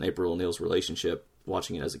Jones and April O'Neil's relationship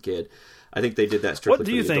watching it as a kid. I think they did that strictly. What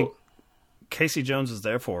do you think Casey Jones is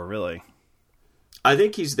there for, really? I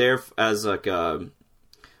think he's there as like I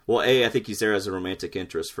think he's there as a romantic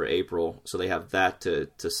interest for April, so they have that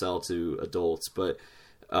to sell to adults. But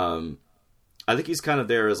I think he's kind of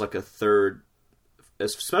there as like a third,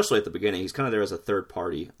 especially at the beginning. He's kind of there as a third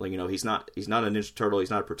party. Like, he's not a Ninja Turtle.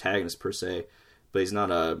 He's not a protagonist per se, but he's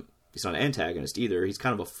not an antagonist either. He's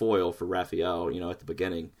kind of a foil for Raphael. At the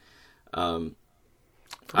beginning. For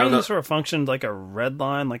me, he sort of functioned like a red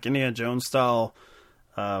line, like Indiana Jones style,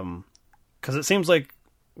 because it seems like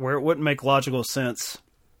where it wouldn't make logical sense,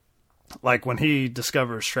 like when he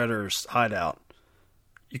discovers Shredder's hideout,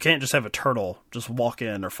 you can't just have a turtle just walk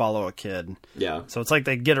in or follow a kid. Yeah. So it's like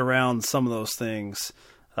they get around some of those things.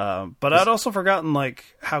 But I'd also forgotten like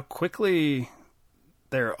how quickly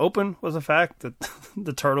they're open with the fact that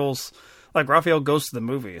the turtles, like Raphael goes to the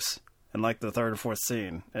movies in like the third or fourth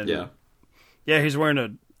scene. And yeah, he's wearing a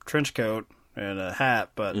trench coat and a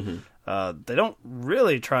hat, but they don't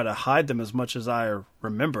really try to hide them as much as I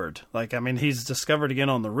remembered. Like, I mean, he's discovered again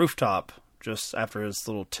on the rooftop just after his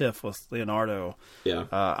little tiff with Leonardo. Yeah.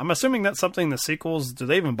 I'm assuming that's something the sequels, do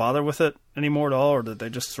they even bother with it anymore at all, or did they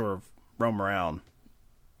just sort of roam around?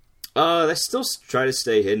 They still try to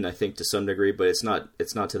stay hidden, I think, to some degree, but it's not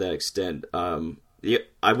to that extent.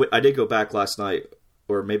 I did go back last night,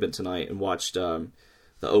 or maybe tonight, and watched the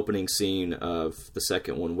opening scene of the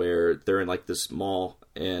second one where they're in like this mall,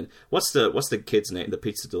 and what's the kid's name? The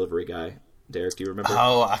pizza delivery guy. Derek, do you remember?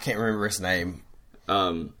 Oh, I can't remember his name.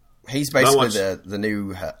 He's basically the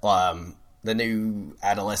new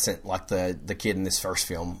adolescent, like the kid in this first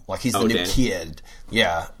film. Like he's the new kid.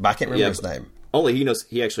 Yeah, but I can't remember his name. Only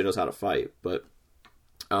he actually knows how to fight, but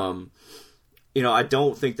I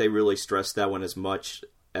don't think they really stressed that one as much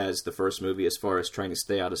as the first movie, as far as trying to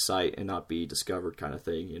stay out of sight and not be discovered, kind of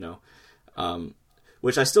thing.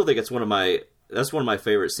 Which I still think that's one of my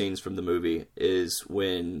favorite scenes from the movie is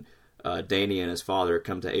when Danny and his father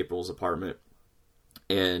come to April's apartment,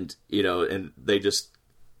 and and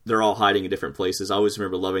they're all hiding in different places. I always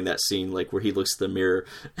remember loving that scene, like where he looks at the mirror.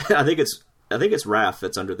 I think it's Raph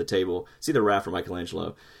that's under the table. It's either Raph or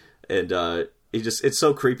Michelangelo, and it's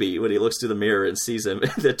so creepy when he looks through the mirror and sees him,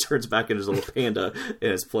 and then turns back into his little panda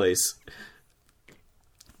in his place.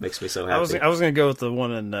 Makes me so happy. I was going to go with the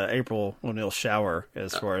one in April O'Neil's shower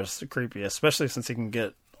as far as the creepy, especially since he can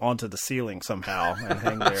get onto the ceiling somehow and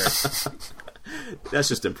hang there. That's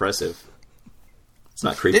just impressive. It's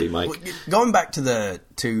not creepy, Mike. Going back to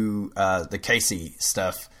the Casey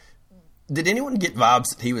stuff, did anyone get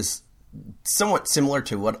vibes that he was somewhat similar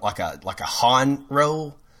to what like a Han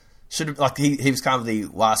role? Should have, like he was kind of the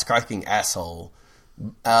wisecracking asshole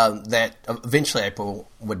that eventually April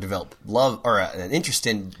would develop love or an interest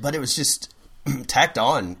in, but it was just tacked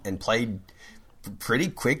on and played pretty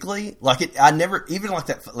quickly. Like I never even like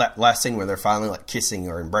that last scene where they're finally like kissing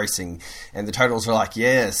or embracing, and the turtles are like,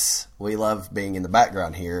 "Yes, we love being in the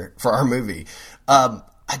background here for our movie."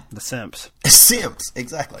 The Simps. Simps,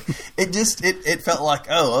 exactly. It felt like,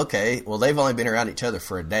 oh, okay, well, they've only been around each other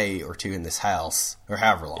for a day or two in this house, or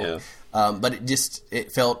however long. Yeah. But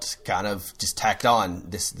it felt kind of just tacked on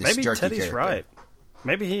this Maybe jerky Teddy's character. right.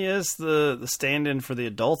 Maybe he is the stand-in for the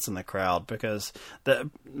adults in the crowd, because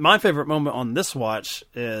my favorite moment on this watch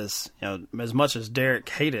is, as much as Derek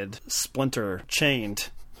hated Splinter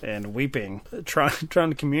chained and weeping, trying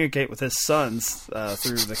to communicate with his sons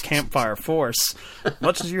through the campfire force.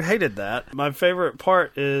 Much as you hated that, my favorite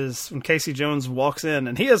part is when Casey Jones walks in,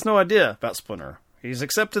 and he has no idea about Splinter. He's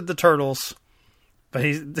accepted the turtles, but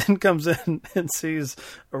he then comes in and sees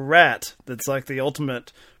a rat that's like the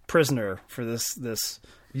ultimate prisoner for this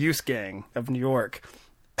youth gang of New York.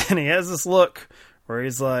 And he has this look where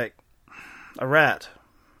he's like, a rat.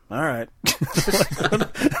 All right.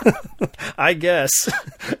 I guess.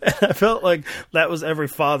 And I felt like that was every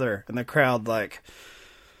father in the crowd, like,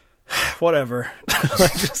 whatever.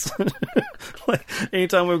 like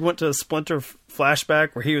anytime we went to a Splinter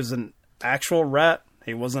flashback where he was an actual rat,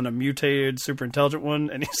 he wasn't a mutated, super intelligent one,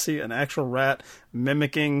 and you see an actual rat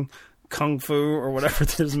mimicking kung fu or whatever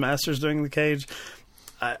his master's doing in the cage.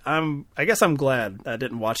 I guess I'm glad I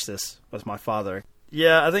didn't watch this with my father.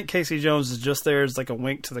 Yeah, I think Casey Jones is just there as like a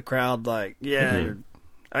wink to the crowd, like,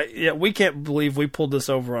 we can't believe we pulled this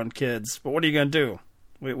over on kids, but what are you going to do?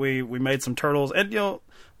 We made some turtles, and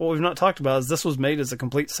what we've not talked about is this was made as a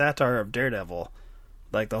complete satire of Daredevil,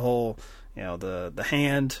 like the whole, the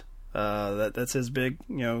hand, that's his big,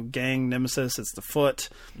 gang nemesis. It's the foot.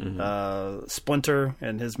 Splinter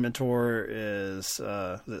and his mentor is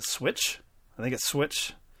Switch. I think it's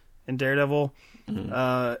Switch in Daredevil.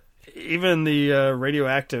 Even the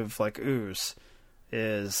radioactive like ooze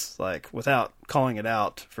is like, without calling it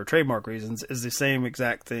out for trademark reasons, is the same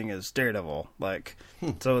exact thing as Daredevil. Like,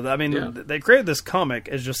 so I mean, they created this comic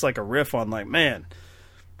as just like a riff on like, man,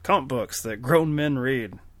 comic books that grown men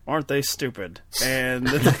read, aren't they stupid? And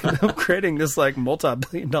they're creating this like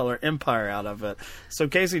multi-billion-dollar empire out of it. So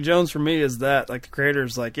Casey Jones for me is that, like, the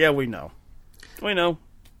creator's like, yeah, we know.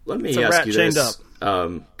 Let me ask you this,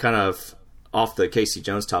 kind of off the Casey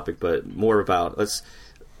Jones topic, but more about, let's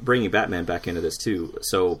bringing Batman back into this too.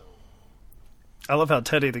 So I love how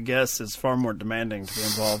Teddy the guest is far more demanding to be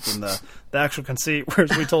involved in the actual conceit,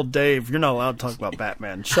 whereas we told Dave, you're not allowed to talk about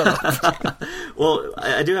Batman. Shut up. Well,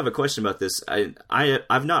 I do have a question about this.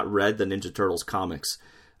 I've not read the Ninja Turtles comics,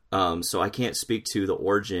 so I can't speak to the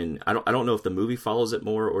origin. I don't know if the movie follows it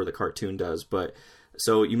more or the cartoon does, but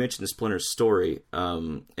so you mentioned the Splinter's story,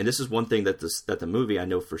 and this is one thing that the movie I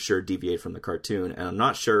know for sure deviated from the cartoon, and I'm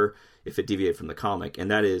not sure if it deviated from the comic, and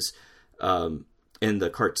that is, in the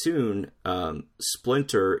cartoon,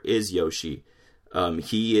 Splinter is Yoshi.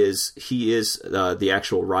 He is the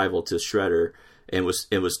actual rival to Shredder, and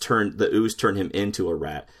the ooze turned him into a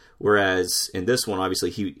rat. Whereas in this one, obviously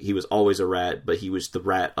he was always a rat, but he was the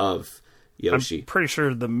rat of Yoshi. I'm pretty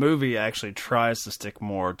sure the movie actually tries to stick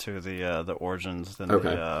more to the origins than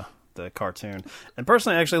the cartoon. And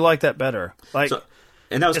personally, I actually like that better. Like,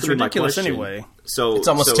 and that was it's gonna be my ridiculous question. anyway. So it's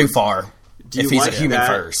almost too far. If he's a human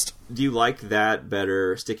first. Do you like that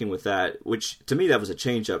better, sticking with that, which to me that was a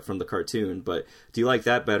change up from the cartoon, but do you like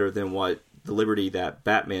that better than what the liberty that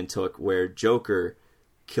Batman took where Joker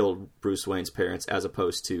killed Bruce Wayne's parents as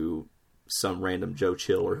opposed to some random Joe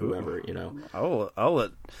Chill or whoever, you know? I'll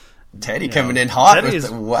let Teddy coming in hot. Wow. He's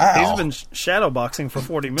been shadowboxing for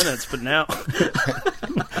 40 minutes, but now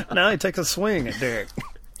he takes a swing at Derek.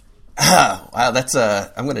 Wow, that's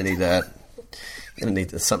I'm going to need that. I'm going to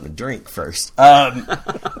need something to drink first.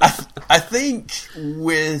 I think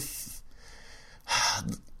with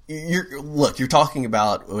you're talking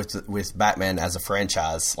about with Batman as a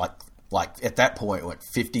franchise, like at that point,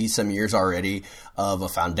 50 some years already of a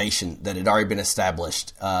foundation that had already been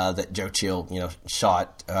established, that Joe Chill,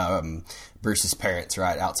 shot Bruce's parents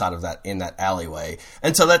right outside of that, in that alleyway.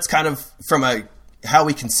 And so that's kind of from how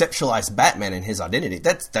we conceptualize Batman and his identity.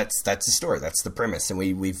 That's the story. That's the premise. And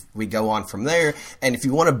we go on from there. And if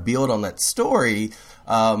you want to build on that story,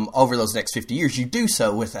 over those next 50 years, you do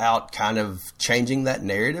so without kind of changing that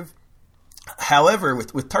narrative. However,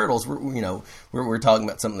 with Turtles, we're talking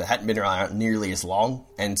about something that hadn't been around nearly as long,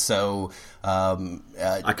 and so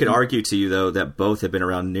I could argue to you though that both have been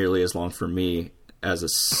around nearly as long for me as a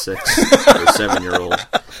 6 or 7-year-old.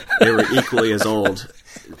 They were equally as old.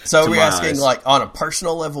 So are we asking, like, on a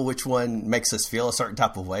personal level, which one makes us feel a certain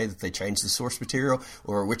type of way that they changed the source material,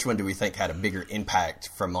 or which one do we think had a bigger impact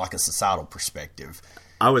from like a societal perspective?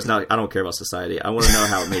 I don't care about society. I want to know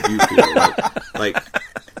how it made you feel. like.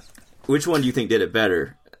 Which one do you think did it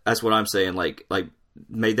better? That's what I'm saying. Like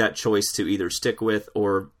made that choice to either stick with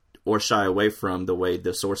or shy away from the way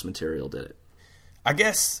the source material did it. I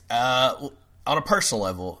guess on a personal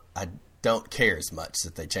level, I don't care as much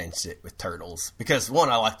that they changed it with Turtles because one,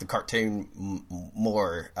 I like the cartoon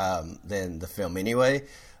more than the film anyway.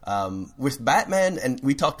 With Batman, and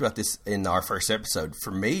we talked about this in our first episode,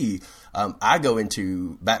 for me, I go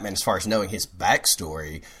into Batman as far as knowing his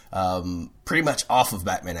backstory pretty much off of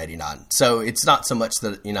Batman 89. So it's not so much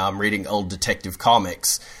that, I'm reading old detective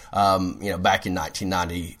comics, back in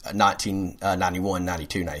 1991,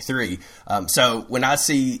 92, 93. So when I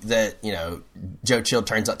see that, Joe Chill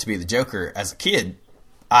turns out to be the Joker as a kid,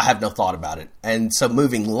 I have no thought about it. And so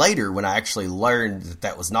moving later, when I actually learned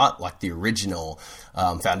that was not like the original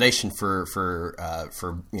foundation for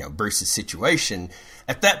Bruce's situation,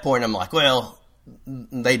 at that point I'm like, well,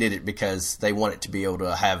 they did it because they want it to be able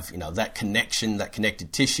to have that connection, that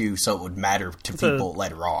connected tissue, so it would matter to people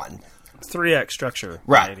later on. 3-act structure,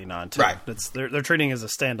 right? In 89 too. Right. They're treating it as a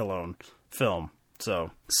standalone film.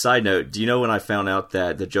 So, side note, do you know when I found out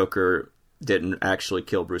that the Joker didn't actually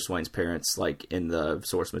kill Bruce Wayne's parents, like in the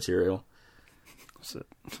source material?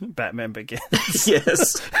 Batman Begins.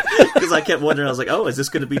 Yes, because I kept wondering. I was like, "Oh, is this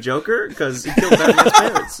going to be Joker? Because he killed Batman's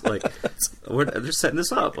parents." Like, they're just setting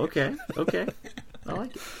this up. Okay, I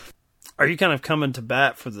like it. Are you kind of coming to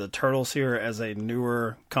bat for the Turtles here as a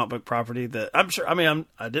newer comic book property that I'm sure? I mean,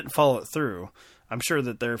 I didn't follow it through. I'm sure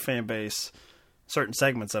that their fan base, certain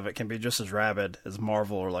segments of it, can be just as rabid as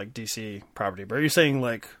Marvel or like DC property. But are you saying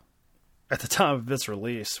like, at the time of its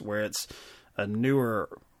release, where it's a newer,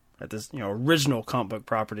 at this original comic book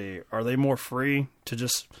property, are they more free to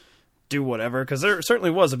just do whatever, because there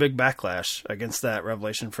certainly was a big backlash against that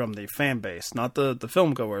revelation from the fan base, not the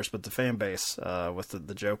film goers, but the fan base with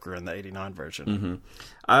the Joker in the '89 version. Mm-hmm.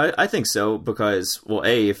 I think so, because, well,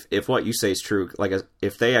 if what you say is true, like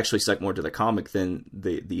if they actually stuck more to the comic, then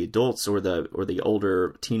the adults or the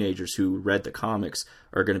older teenagers who read the comics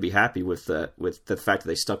are going to be happy with the fact that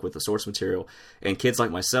they stuck with the source material, and kids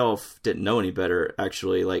like myself didn't know any better.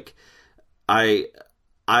 Actually, like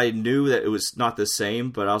I knew that it was not the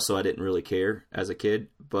same, but also I didn't really care as a kid.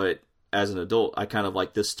 But as an adult, I kind of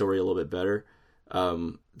like this story a little bit better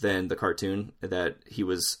than the cartoon, that he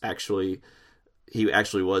actually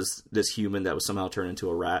was this human that was somehow turned into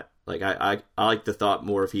a rat. Like I like the thought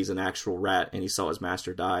more if he's an actual rat and he saw his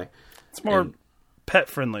master die. It's more pet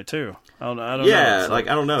friendly too. I don't know. Yeah, I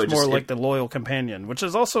don't know. It's more like the loyal companion, which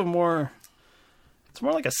is also more. It's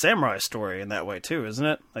more like a samurai story in that way too, isn't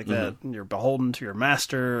it? Like that you're beholden to your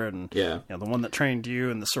master, and the one that trained you,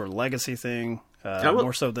 and the sort of legacy thing,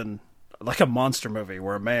 more so than like a monster movie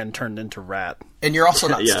where a man turned into rat. And you're also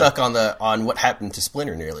not stuck on what happened to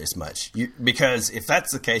Splinter nearly as much, because if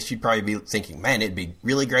that's the case, you'd probably be thinking, man, it'd be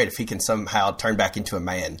really great if he can somehow turn back into a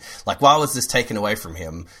man. Like, why was this taken away from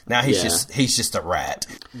him? Now he's just a rat.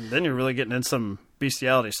 Then you're really getting in some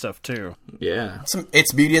bestiality stuff too. Yeah,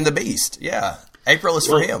 it's Beauty and the Beast. Yeah. April is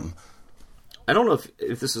for him. I don't know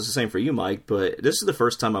if this is the same for you, Mike, but this is the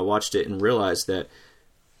first time I watched it and realized that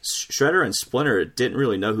Shredder and Splinter didn't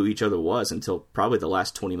really know who each other was until probably the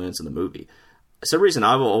last 20 minutes of the movie. For some reason,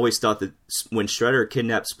 I've always thought that when Shredder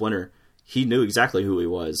kidnapped Splinter, he knew exactly who he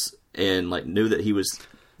was and like knew that he was,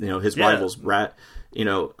 his rival's rat.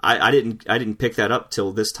 I didn't pick that up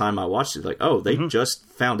till this time I watched it. Like, oh, they just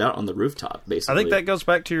found out on the rooftop, basically. I think that goes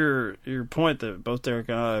back to your point that both Derek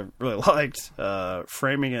and I really liked,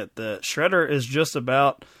 framing it that Shredder is just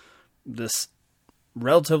about this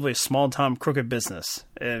relatively small-time crooked business,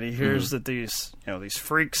 and he hears that these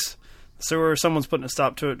freaks, sewer, someone's putting a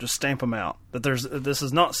stop to it, just stamp them out. That this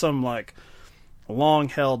is not some like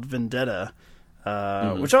long-held vendetta.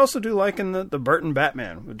 Which I also do like in the Burton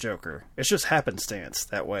Batman with Joker. It's just happenstance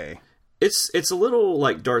that way. It's a little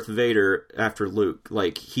like Darth Vader after Luke.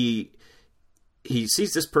 Like he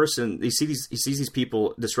sees this person, he sees these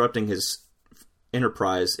people disrupting his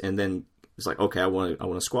enterprise, and then he's like, okay, I want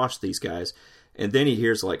to squash these guys. And then he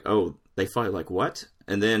hears like, oh, they fight, like what?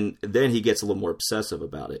 And then he gets a little more obsessive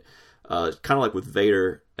about it. Kind of like with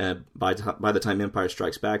Vader. By the time Empire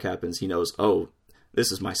Strikes Back happens, he knows, oh, this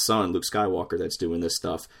is my son, Luke Skywalker, that's doing this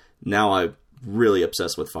stuff. Now I'm really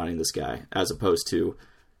obsessed with finding this guy, as opposed to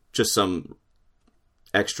just some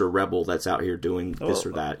extra rebel that's out here doing this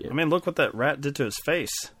or that. I mean, look what that rat did to his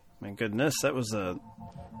face. I mean, goodness, that was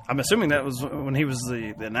I'm assuming that was when he was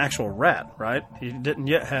an actual rat, right? He didn't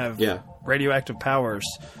yet have radioactive powers.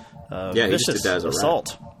 He just did that as a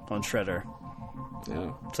assault rat on Shredder.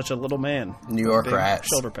 Yeah, such a little man. New York rats,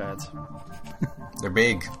 shoulder pads. They're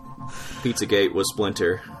big. Pizzagate was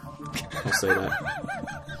Splinter. I'll say that.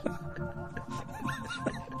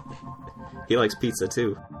 He likes pizza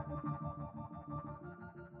too.